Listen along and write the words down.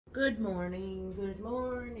Good morning, good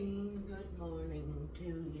morning, good morning to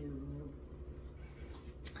you.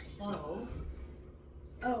 So,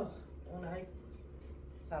 when I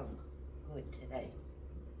sound good today.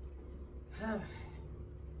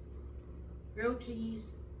 Grilled cheese,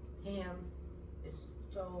 ham is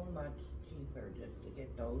so much cheaper just to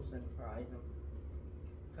get those and fry them.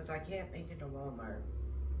 Because I can't make it at Walmart.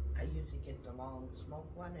 I usually get the long smoke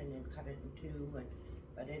one and then cut it in two.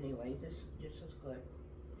 But anyway, this is good.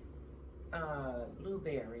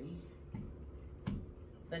 Blueberry,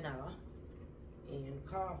 vanilla, and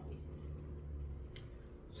coffee.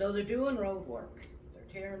 So they're doing road work. They're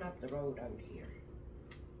tearing up the road out here.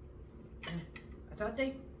 I thought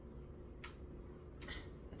they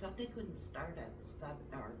couldn't start at 7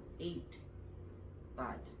 or 8,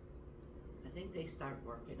 but I think they start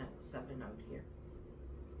working at 7 out here.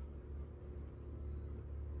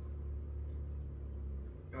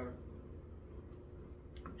 Or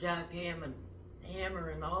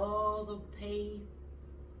hammering all the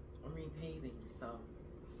repaving. So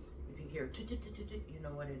if you hear you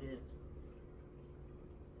know what it is.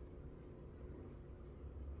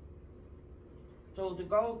 So the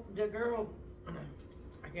girl,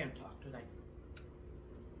 I can't talk today.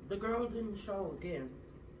 The girl didn't show again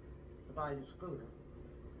to buy the scooter.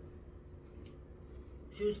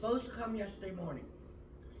 She was supposed to come yesterday morning.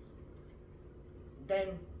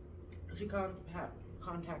 Then she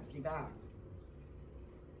contacted me back.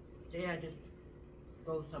 They had to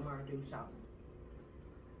go somewhere and do something.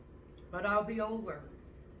 But I'll be over.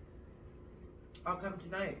 I'll come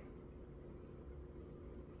tonight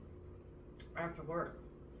after work.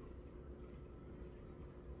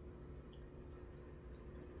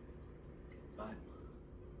 But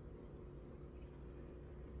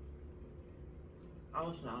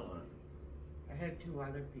I'll sell it. I had 2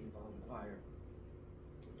 other people inquire.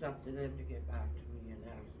 It's up to them to get back to me and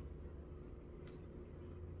ask.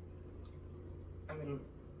 I mean,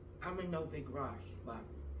 I'm in no big rush, but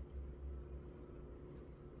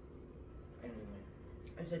anyway,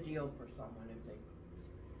 it's a deal for someone if they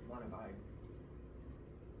want to buy it.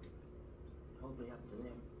 Totally up to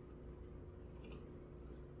them.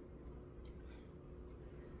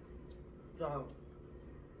 So,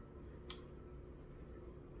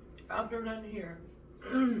 after done here,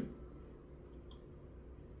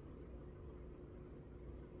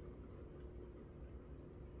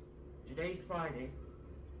 today's Friday.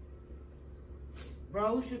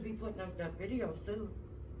 Bro should be putting up that video soon.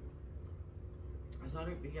 I thought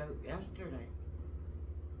it'd be out yesterday.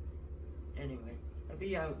 Anyway, it'll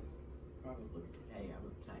be out probably today, I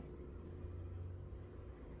would say.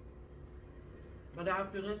 But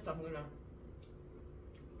after this, I'm gonna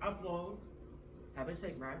upload, have a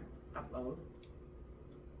cigarette, upload,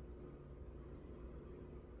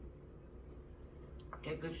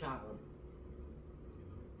 take a shower.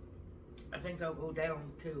 I think I'll go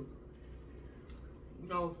down to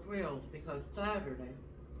no frills because Saturday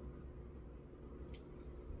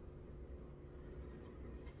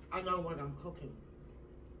I know what I'm cooking.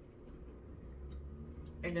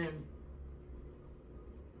 And then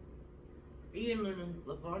Ian and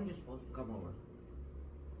LeBron is supposed to come over.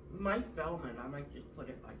 We might film it. I might just put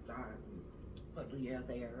it like that and put Leah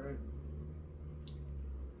there and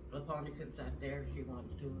LeBron can sit there if she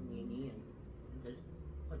wants to, and me and Ian, and just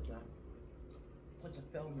put the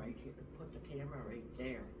film right here, put the camera right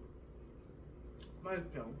there. My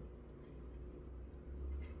film.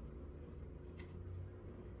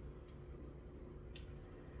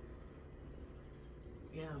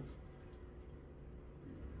 Yeah.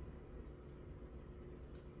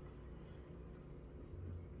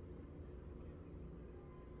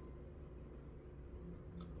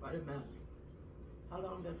 What a mess. How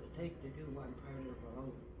long does it take to do one part of the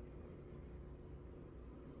road?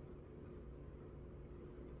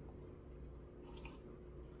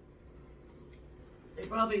 They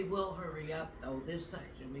probably will hurry up though this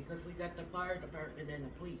section because we got the fire department and the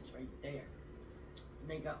police right there. And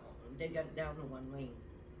they got it down to 1 lane.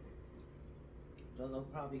 So they'll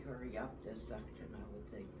probably hurry up this section, I would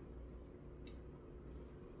think.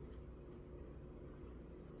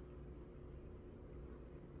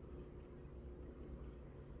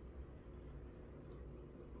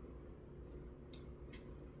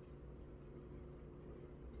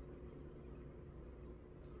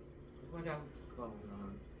 What else is going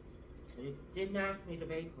on? They didn't ask me to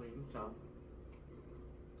bake clean, so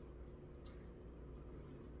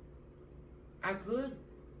I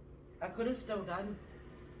could have still done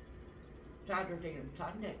Saturday and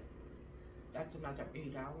Sunday. That's another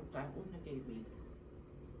 8 hours. That wouldn't have gave me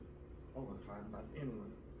overtime, but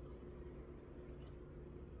anyway.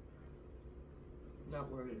 Not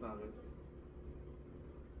worried about it.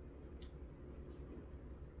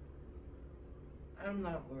 I'm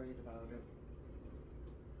not worried about it.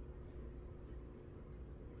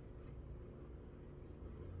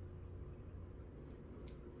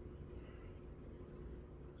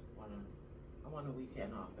 I want a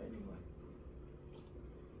weekend off anyway.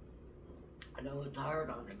 I know it's hard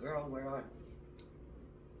on the girl where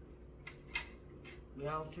we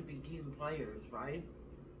all should be team players, right?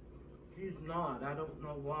 She's not. I don't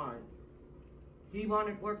know why. He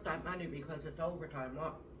wanted to work that money because it's overtime.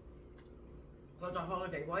 What? Because a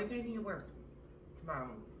holiday. Why can't he work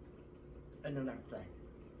tomorrow and the next day?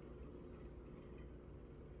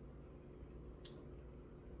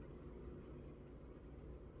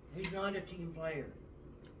 He's not a team player.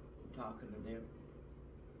 I'm talking to them.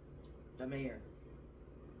 The mayor.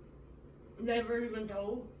 Never even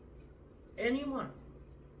told anyone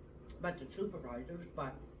but the supervisors,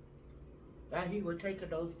 but that he was taking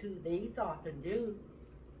those 2 days off in June.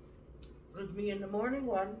 Because me in the morning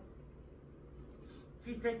one,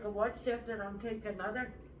 she's taking one shift and I'm taking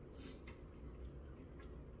another.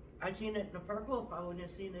 I seen it in the purple if I wouldn't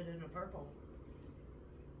have seen it in the purple.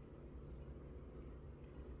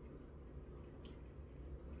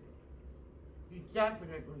 He's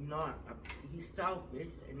definitely not. He's selfish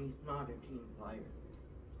and he's not a team player.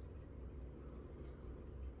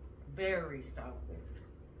 Very selfish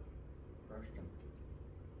person.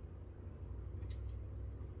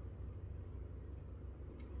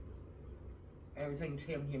 Everything's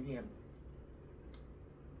him, him, him.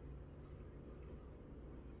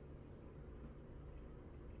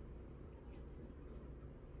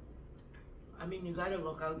 I mean, you gotta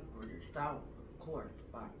look out for yourself, of course,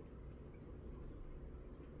 but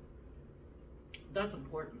that's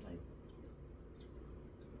important thing.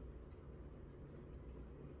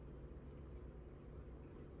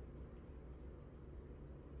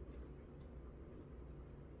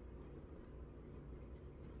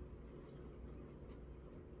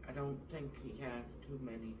 I don't think he has too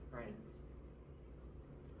many friends.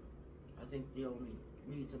 I think the only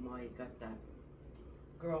reason why he got that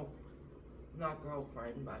not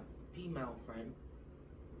girlfriend, but female friend,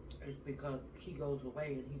 is because she goes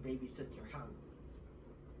away and he babysits her house.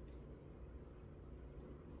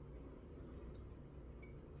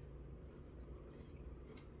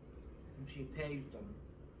 And she pays them.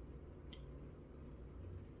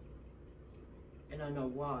 And I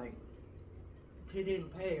know why. If she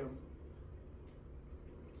didn't pay him,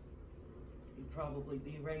 he'd probably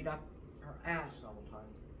be right up her ass all the time.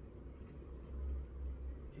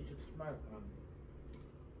 She's a smart one.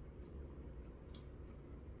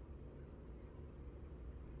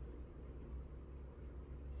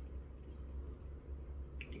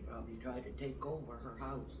 He probably tried to take over her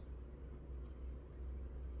house.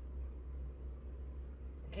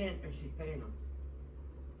 Can't if she's paying him.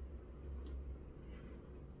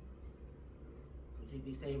 Because he'd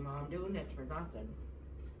be saying, Mom, I'm doing this for nothing.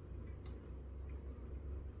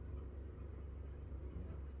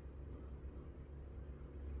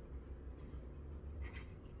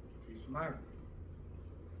 Smart.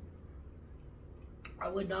 I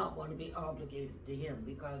would not want to be obligated to him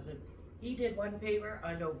because if he did one favor,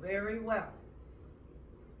 I know very well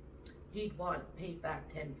he'd want paid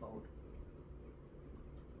back tenfold.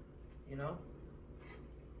 You know?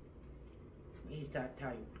 He's that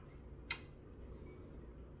type.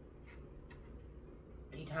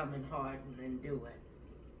 He'd come in hard and then do it.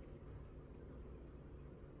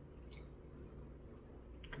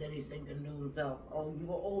 Then he's thinking to himself, oh, you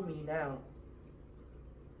owe me now.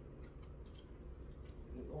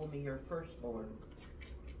 You owe me your firstborn.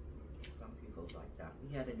 Some people's like that.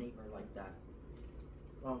 We had a neighbor like that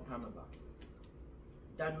a long time ago.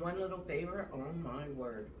 Done one little favor, oh my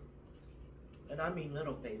word. And I mean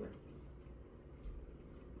little favor.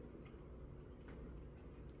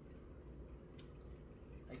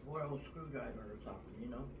 Like royal screwdriver or something, you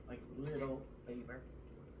know? Like little favor.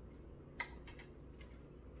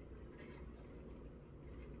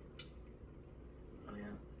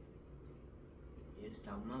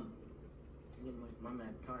 Tell Mom. Living with Mom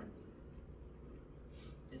at the time.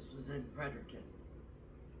 This was in Fredericton.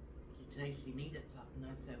 She'd say she needed something.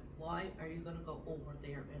 I said, why are you going to go over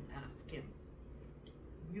there and ask him?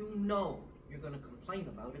 You know you're going to complain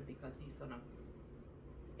about it because he's going to...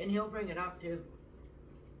 And he'll bring it up too.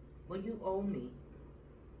 Well, you owe me.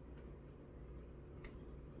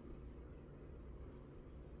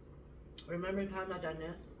 Remember the time I done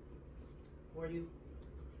this for you?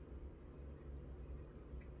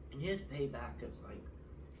 And his payback is like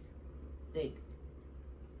big.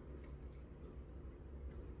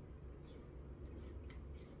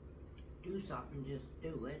 Do do something, just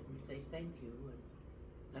do it and say thank you, and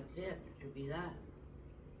that's it. It should be that.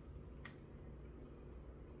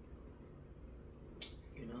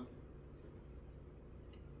 You know?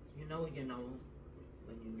 You know when you know.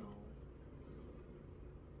 When you know.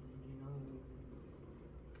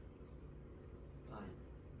 But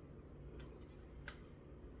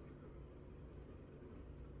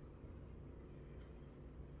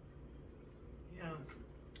yeah,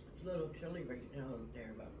 it's a little chilly right now out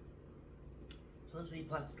there, but it's supposed to be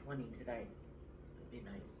plus 20 today. It'd be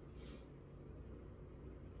nice.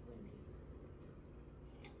 Windy.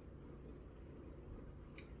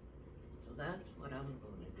 So that's what I'm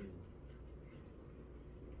going to do.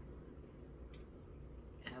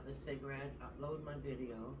 Have a cigarette, upload my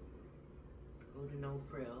video, go to No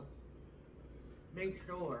Frills. Make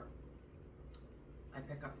sure I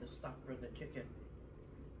pick up the stuff for the chicken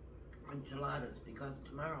enchiladas, because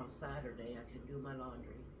tomorrow, Saturday, I can do my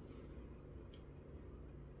laundry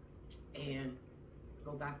and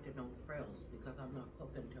go back to No Frills, because I'm not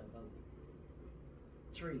cooking till about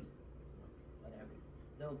 3, whatever.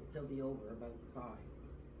 They'll be over about 5.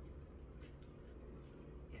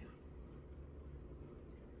 Yeah.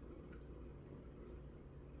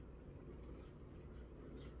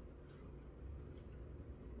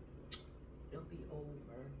 They'll be over.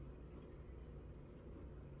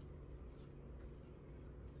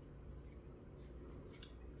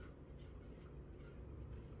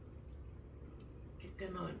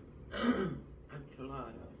 Chicken on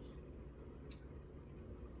enchiladas.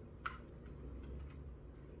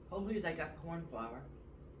 Hopefully they got corn flour.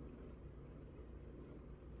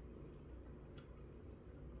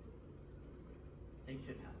 They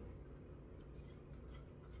should have.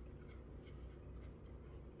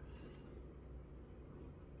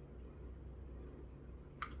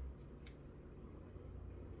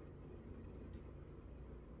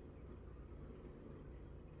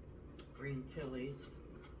 Green chilies.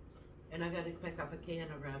 And I gotta pick up a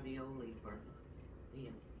can of ravioli for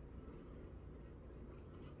Ian.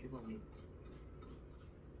 She won't eat.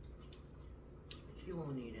 She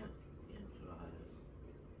won't eat enchiladas.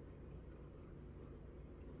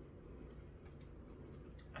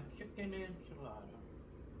 A chicken enchilada.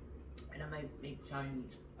 And I might make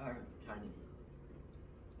Chinese,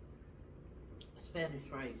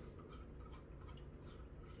 Spanish rice.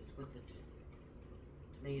 Just with the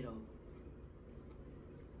tomato.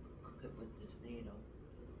 Cook it with the tomato.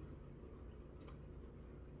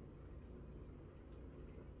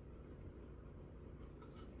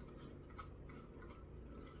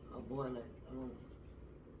 I'll boil it.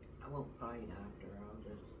 I won't fry it after. I'll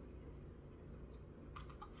just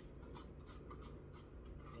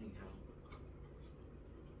anyhow.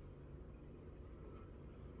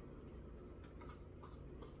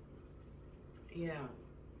 Yeah.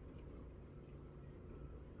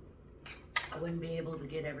 I wouldn't be able to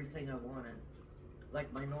get everything I wanted,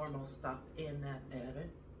 like my normal stuff in that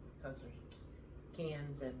edit, because there's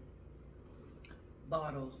cans and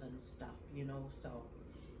bottles and stuff, you know, so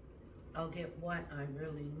I'll get what I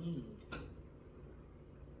really need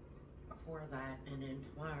for that, and then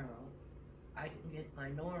tomorrow I can get my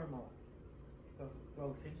normal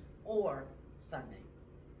groceries, or Sunday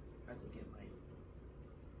I could get my,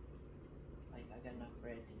 like, I got enough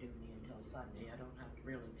bread to do me until Sunday. I don't have to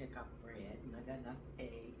really pick up bread, and I got enough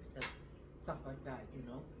eggs and stuff like that, you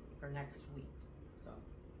know, for next week, so.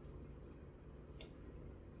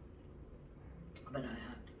 But I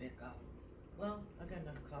have to pick up. Well, I got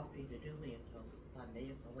enough coffee to do me until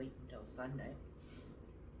Sunday, if I wait until Sunday.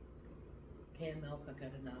 Canned milk, I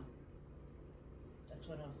got enough. That's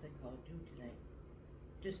what I was thinking I'll do today.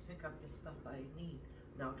 Just pick up the stuff I need.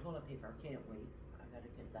 Now, toilet paper, I can't wait. I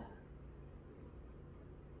gotta get that.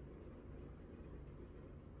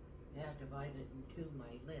 Yeah, divide it into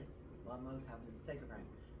my list while I'm out having a cigarette.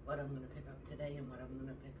 What I'm gonna pick up today and what I'm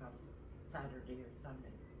gonna pick up Saturday or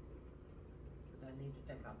Sunday. Because I need to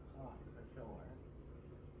pick up hot for sure.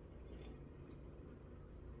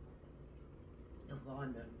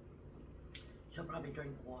 Yvonne, she'll probably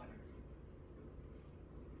drink water.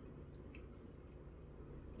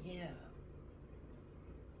 Yeah.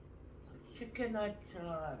 So chicken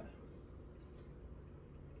enchilada.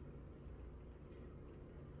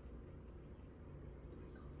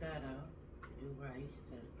 Cook that out. Do rice,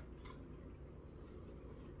 and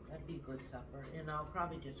that'd be a good supper. And I'll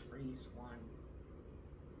probably just freeze one.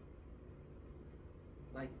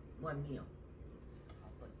 Like one meal.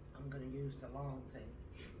 I'm gonna use the long thing.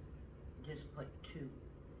 Just put 2.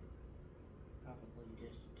 Probably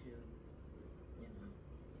just 2, you know,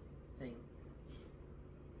 thing.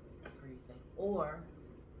 Freezing. Or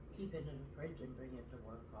keep it in the fridge and bring it to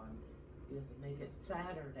work on Because to make it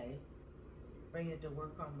Saturday, bring it to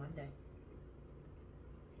work on Monday.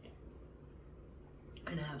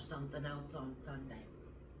 And have something else on Sunday.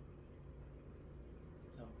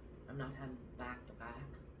 So I'm not having back to back.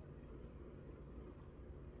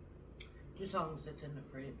 Just as long as it's in the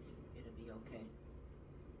fridge, it'll be okay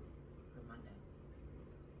for Monday.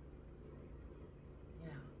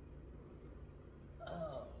 Yeah.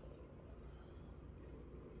 Oh.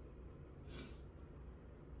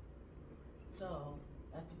 So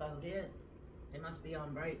that's about it. They must be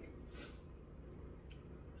on break.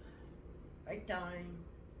 Break time.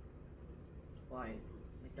 Why?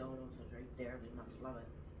 McDonald's is right there. They must love it.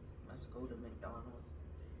 Let's go to McDonald's.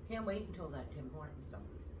 Can't wait until that Tim Hortons though.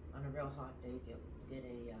 On a real hot day, get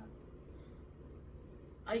a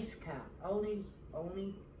ice cap. Only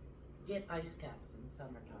get ice caps in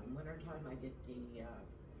summertime. Wintertime, I get the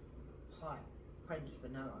hot French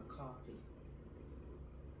vanilla coffee.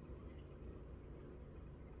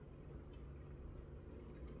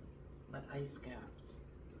 But ice caps.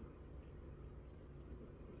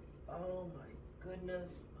 Oh my goodness,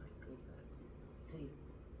 my goodness. See,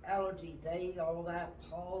 allergies, they eat all that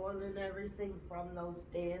pollen and everything from those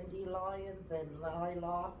dandelions and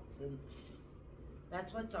lilacs, and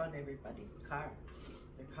that's what's on everybody's car.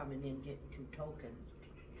 They're coming in getting 2 tokens,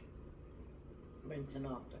 rinsing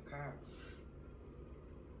off the car.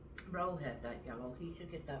 Bro had that yellow. He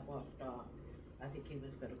should get that washed off. I think he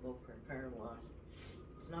was going to go for a car wash.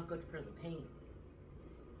 It's not good for the paint.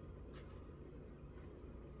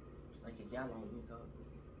 It's like a yellow, you go.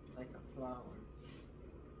 It's like a flower.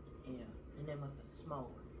 Yeah, and then with the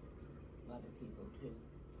smoke, a lot of people too,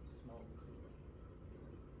 smoke.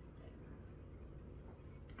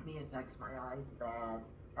 Me, it affects my eyes bad.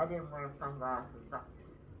 I didn't wear sunglasses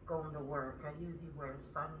going to work. I usually wear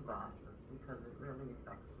sunglasses because it really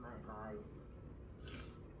affects my eyes.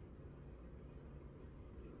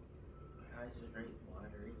 My eyes are very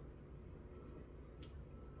watery.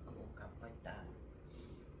 I woke up like that.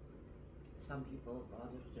 Some people, it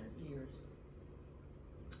bothers their ears.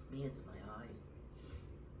 Me, it's my eyes.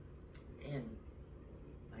 And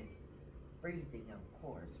my breathing, of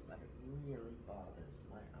course, but it really bothers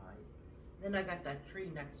my eyes. Then I got that tree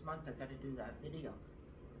next month. I got to do that video.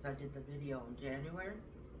 Because I did the video in January.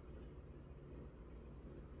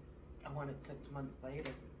 I wanted 6 months later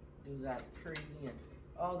to do that tree and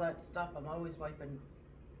all that stuff. I'm always wiping.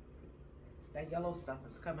 That yellow stuff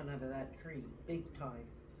is coming out of that tree, big time.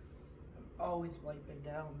 I'm always wiping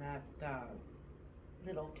down that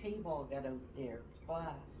little table I got out there. It's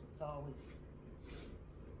glass. It's always.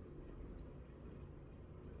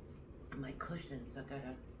 My cushions, I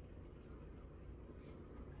gotta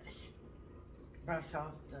brush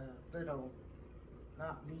off the little,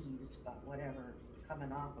 not leaves, but whatever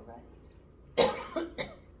coming off of it. Anyhow.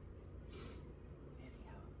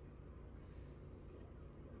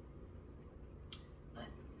 But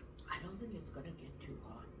I don't think it's gonna get too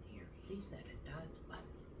hot in here. She said it does, but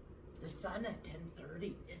the sun at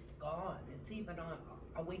 10:30, it's gone. It's even on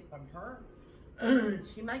away from her.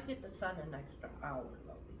 She might get the sun an extra hour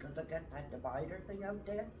though, because I got that divider thing out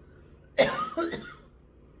there.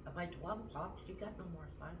 By 12 o'clock, she got no more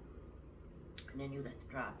sun. And then you got the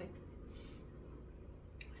traffic.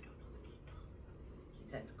 I don't know what she's talking about. She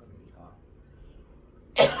said it's going to be hot.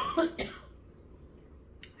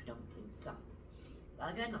 I don't think so. But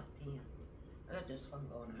I got enough tan. I got this one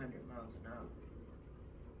going 100 miles an hour.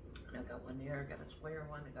 And I got one there, I got a square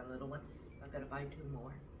one, I got a little one. I got to buy 2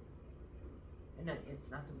 more. And then it's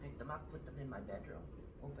nothing, pick them up, put them in my bedroom.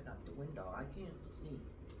 Open up the window. I can't see.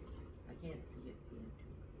 I can't see it being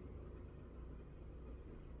too.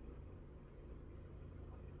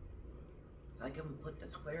 I can put the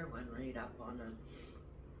square one right up on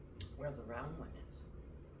where the round one is.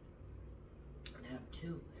 And have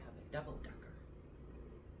 2, have a double decker.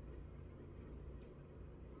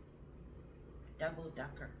 A double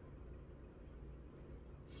decker.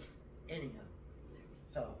 Anyhow,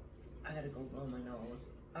 so I gotta go blow my nose,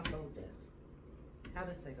 upload this, have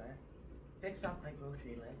a cigarette, fix up my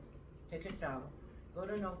grocery list, take a shower, go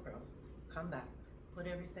to No Frills, come back, put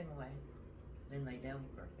everything away, then lay down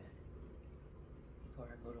for a bit before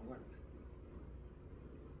I go to work.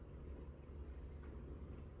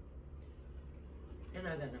 And I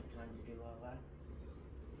got enough time to do all that.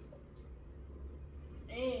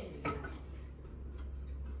 Anyway.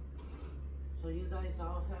 So you guys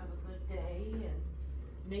all have a good day, and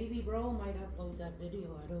maybe Bro might upload that video,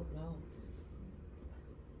 I don't know.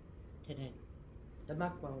 Today. The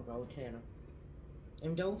Mukbang Bro channel.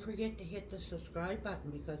 And don't forget to hit the subscribe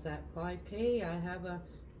button, because at 5K I have a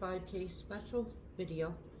 5K special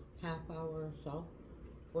video, half hour or so.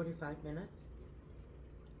 45 minutes.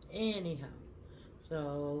 Anyhow,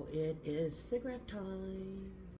 so it is cigarette time.